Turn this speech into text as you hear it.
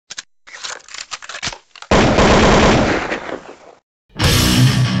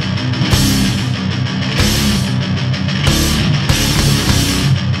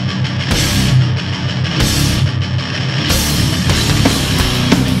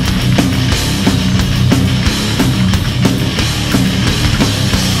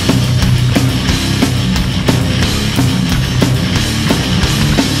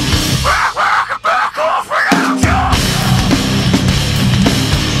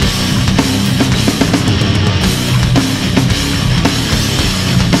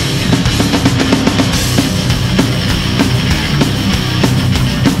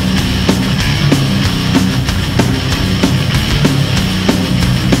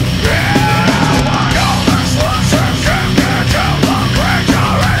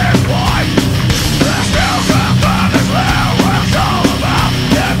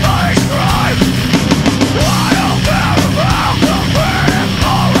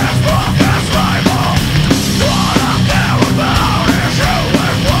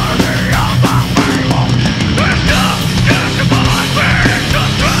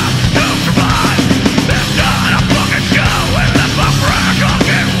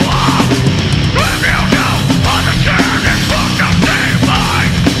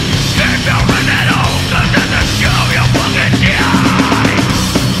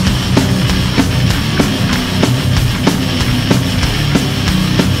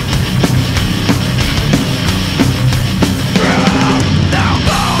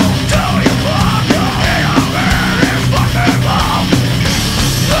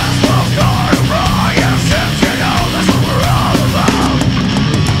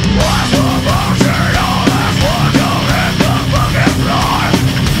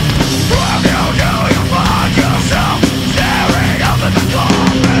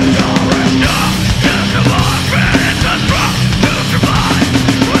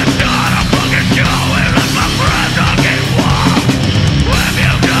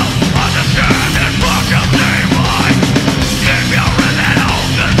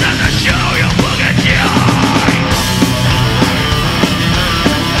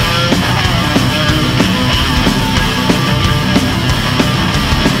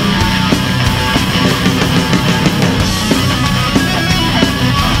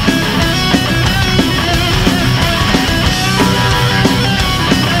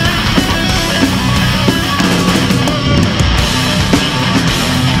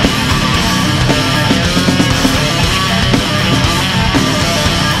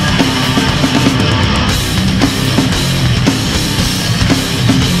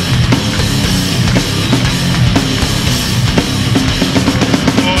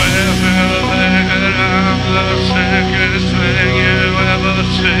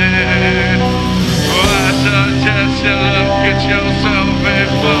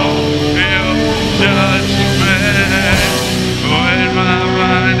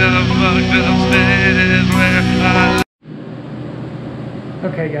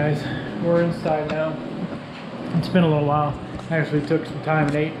we're inside now. It's been a little while. I actually took some time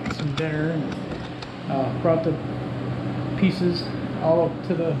and ate some dinner and brought the pieces all up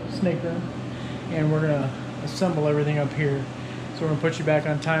to the snake room, and we're gonna assemble everything up here. So we're gonna put you back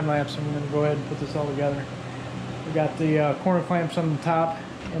on time lapse, and we're gonna go ahead and put this all together. We got the corner clamps on the top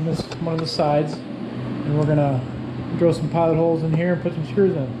and this one of the sides, and we're gonna drill some pilot holes in here and put some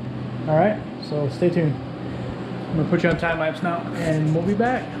screws in. All right, so stay tuned. I'm gonna put you on time lapse now, and we'll be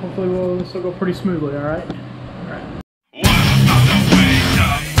back. Hopefully, this will go pretty smoothly. All right. All right.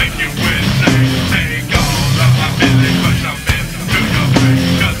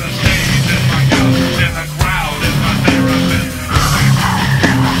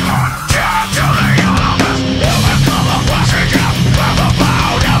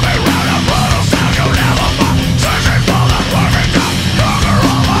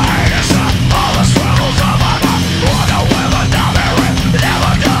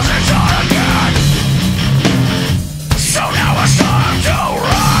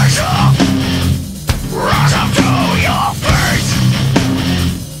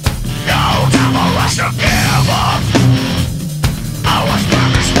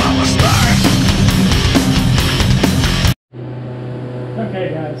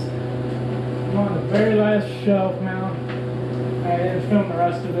 Okay guys, I'm on the very last shelf now. I didn't film the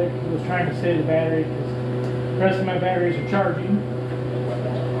rest of it because I was trying to save the battery, because the rest of my batteries are charging.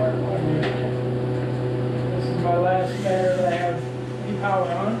 This is my last battery that I have any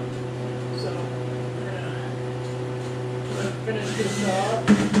power on. So we're gonna finish this off.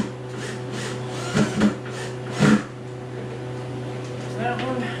 There's that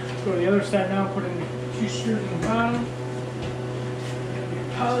one. Let's go to the other side now, put in 2 screws in the bottom.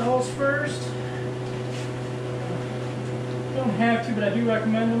 Pilot holes first. You don't have to, but I do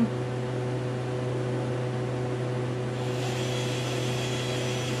recommend them.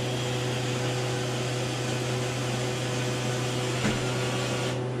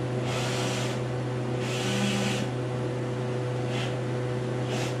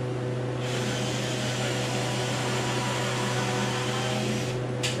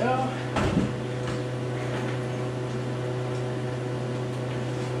 There we go.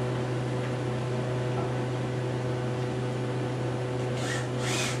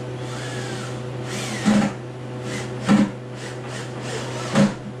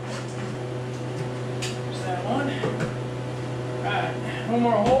 One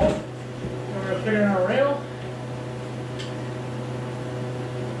more hole, and we're going to put in our rail.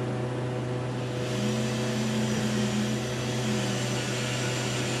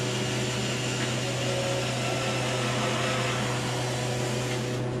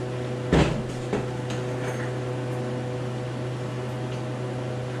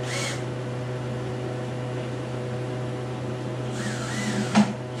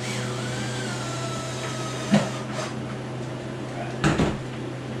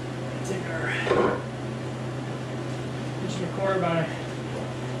 By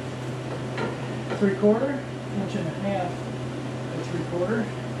 3/4, 1.5 by 3/4.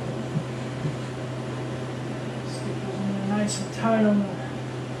 Stick those in there nice and tight on the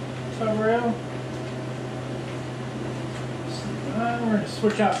tub rail. We're going to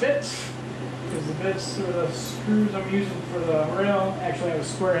switch out bits, because the bits or the screws I'm using for the rail actually have a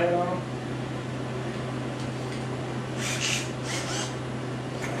square head on them.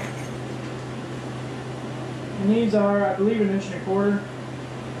 And these are, I believe, 1.25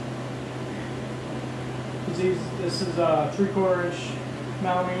 inches. This is 3/4 inch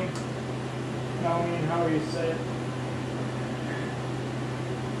melamine. Melamine, however you say it.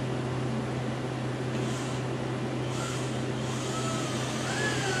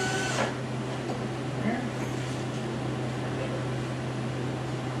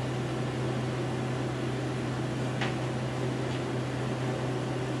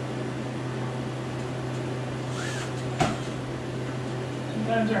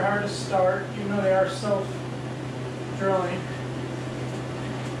 Sometimes they're hard to start, even though they are self-drilling.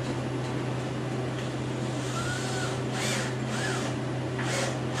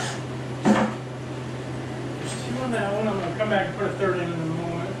 There's 2 on that one. I'm going to come back and put a 3rd in a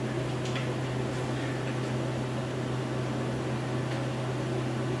moment.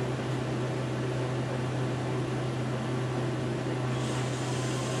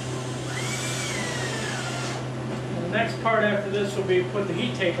 The next part after this will be put the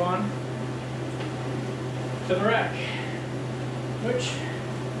heat tape on to the rack, which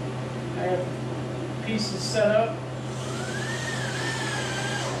I have pieces set up.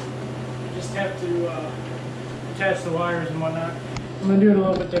 I just have to attach the wires and whatnot. I'm going to do it a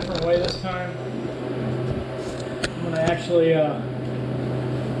little bit different way this time. I'm going to actually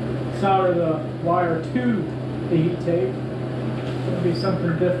solder the wire to the heat tape. It's going to be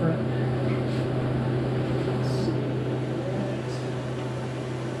something different. Let's see.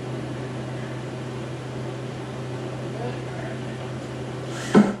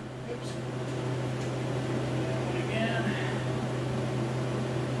 Oops. Again.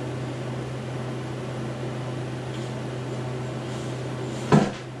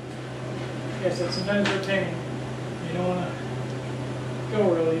 Yes, it's sometimes rotating. You don't want to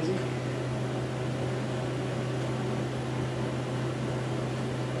go real easy.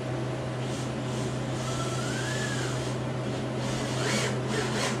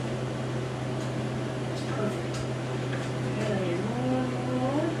 It's perfect. And one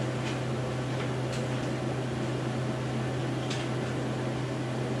more.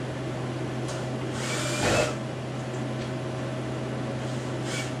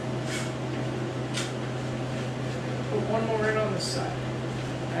 Put one more in on this side.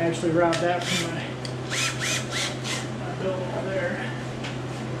 I actually route that from my building over there,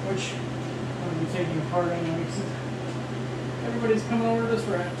 which I'm going to be taking apart anyway, because everybody's coming over to this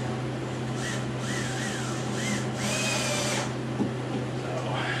rack. So,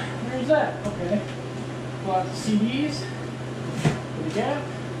 there's that. Okay. Pull out the CDs, put the gap.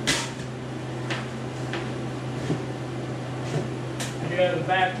 I do have the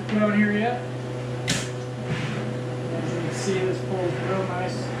back to put on here yet. See, this pulls real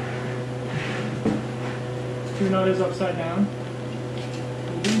nice. Two nut is upside down.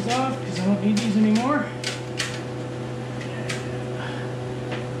 Pull these off because I don't need these anymore.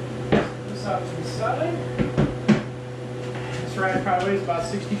 This off to the side. This rack probably weighs about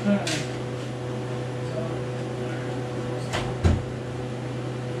 60 pounds. So,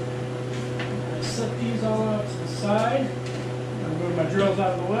 I set these all out to the side. I'm moving my drills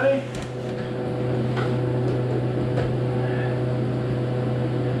out of the way.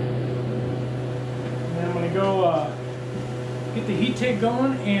 Go get the heat tape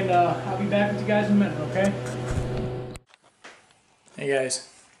going, and I'll be back with you guys in a minute, okay? Hey guys,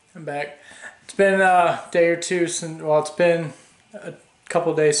 I'm back. It's been a day or two since, well, it's been a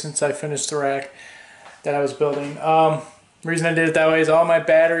couple days since I finished the rack that I was building. The reason I did it that way is all my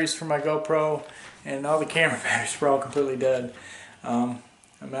batteries for my GoPro and all the camera batteries were all completely dead. I'm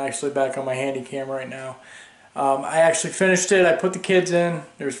actually back on my handy cam right now. I actually finished it. I put the kids in.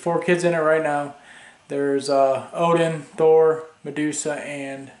 There's 4 kids in it right now. There's Odin, Thor, Medusa,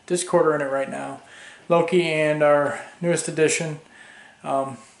 and Discorder in it right now. Loki and our newest addition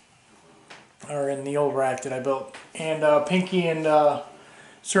are in the old rack that I built. And Pinky and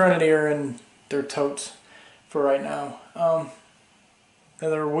Serenity are in their totes for right now.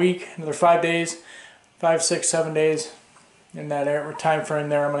 Another week, another 5 days, 5, 6, 7 days in that time frame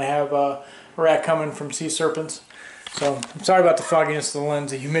there. I'm going to have a rack coming from Sea Serpents. So, I'm sorry about the fogginess of the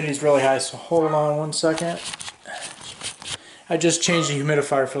lens. The humidity is really high, so hold on one second. I just changed the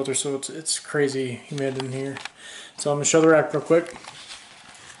humidifier filter, so it's crazy humid in here. So I'm going to show the rack real quick.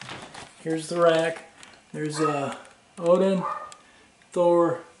 Here's the rack. There's Odin,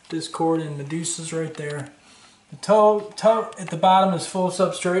 Thor, Discord, and Medusa's right there. The toe at the bottom is full of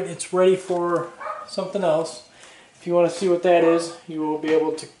substrate. It's ready for something else. If you want to see what that is, you will be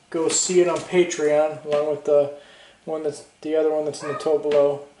able to go see it on Patreon, along with the other one that's in the toe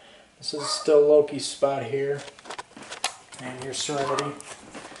below. This is still Loki's spot here. And here's Serenity.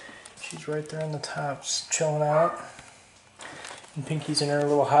 She's right there on the top, just chilling out. And Pinky's in her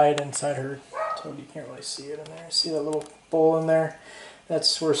little hide inside her toe. You can't really see it in there. See that little bowl in there?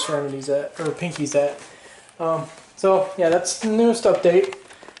 That's where Serenity's at, or Pinky's at. So yeah, that's the newest update.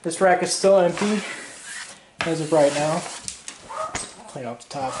 This rack is still empty as of right now. Clean off the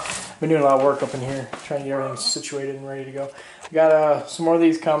top. I've been doing a lot of work up in here, trying to get everything situated and ready to go. We got some more of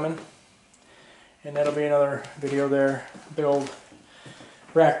these coming, and that'll be another video there. Big old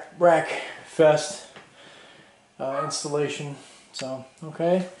rack fest installation. So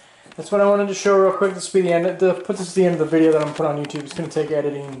okay, that's what I wanted to show real quick. This will be the end. This is the end of the video that I'm put on YouTube. It's going to take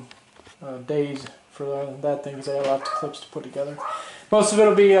editing days for that thing because I have lots of clips to put together. Most of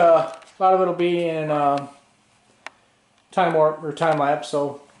it'll be a lot of it'll be in time warp or time lapse.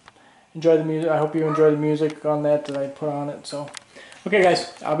 So enjoy the music. I hope you enjoy the music on that I put on it. So okay,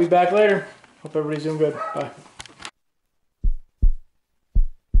 guys, I'll be back later. Hope everybody's doing good. Bye.